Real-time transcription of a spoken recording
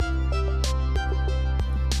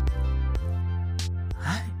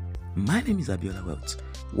My name is Abiola Wealth.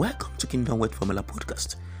 Welcome to Kingdom Wealth Formula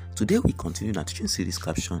Podcast. Today we continue our teaching series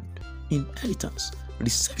captioned Inheritance,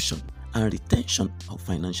 Reception and Retention of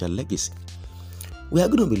Financial Legacy. We are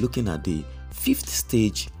going to be looking at the fifth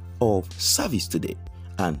stage of service today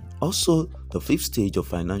and also the fifth stage of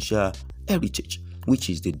financial heritage, which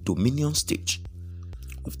is the dominion stage.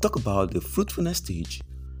 We've talked about the fruitfulness stage,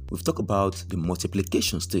 we've talked about the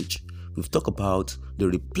multiplication stage, we've talked about the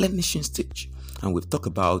replenishing stage, and we've talked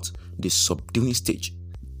about the subduing stage.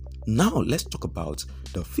 Now let's talk about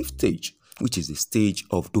the fifth stage, which is the stage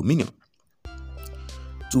of dominion.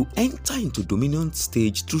 To enter into dominion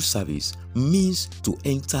stage through service means to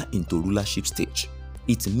enter into rulership stage.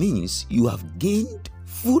 It means you have gained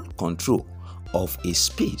full control of a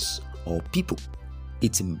space or people.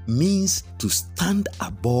 It means to stand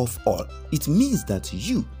above all. It means that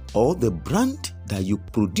you or the brand that you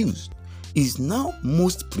produced is now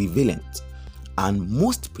most prevalent and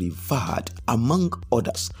most preferred among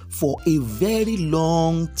others for a very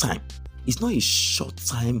long time. It's not a short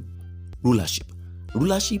time rulership.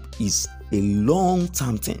 Rulership is a long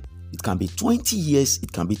term thing. It can be 20 years,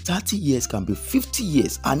 it can be 30 years, it can be 50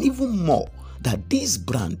 years, and even more, that this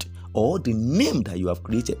brand or the name that you have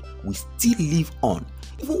created will still live on.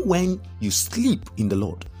 Even when you sleep in the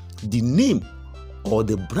Lord, the name or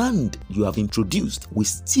the brand you have introduced will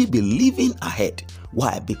still be living ahead.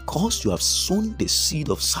 Why? Because you have sown the seed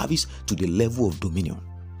of service to the level of dominion,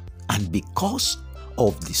 and because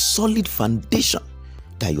of the solid foundation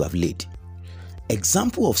that you have laid.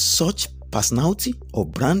 Example of such personality or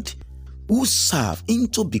brand who serve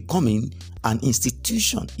into becoming an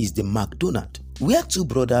institution is the McDonald's, where two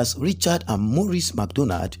brothers, Richard and Maurice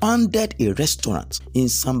McDonald, founded a restaurant in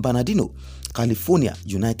San Bernardino, California,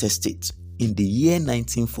 United States in the year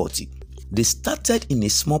 1940. They started in a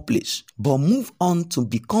small place but moved on to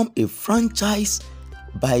become a franchise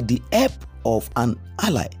by the help of an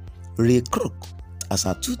ally, Ray Kroc. As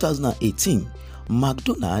of 2018,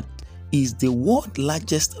 McDonald's is the world's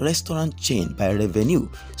largest restaurant chain by revenue,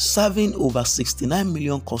 serving over 69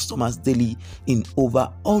 million customers daily in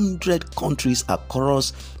over 100 countries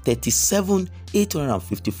across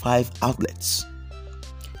 37,855 outlets.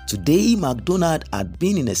 Today, McDonald's had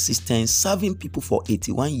been in existence serving people for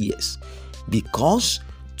 81 years because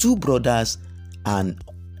two brothers and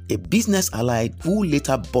a business ally who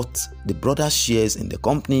later bought the brothers' shares in the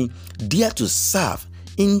company dared to serve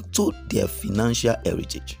into their financial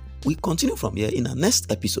heritage. We continue from here in our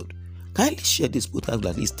next episode. Kindly share this podcast with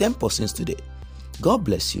at least 10 persons today. God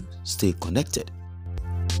bless you. Stay connected.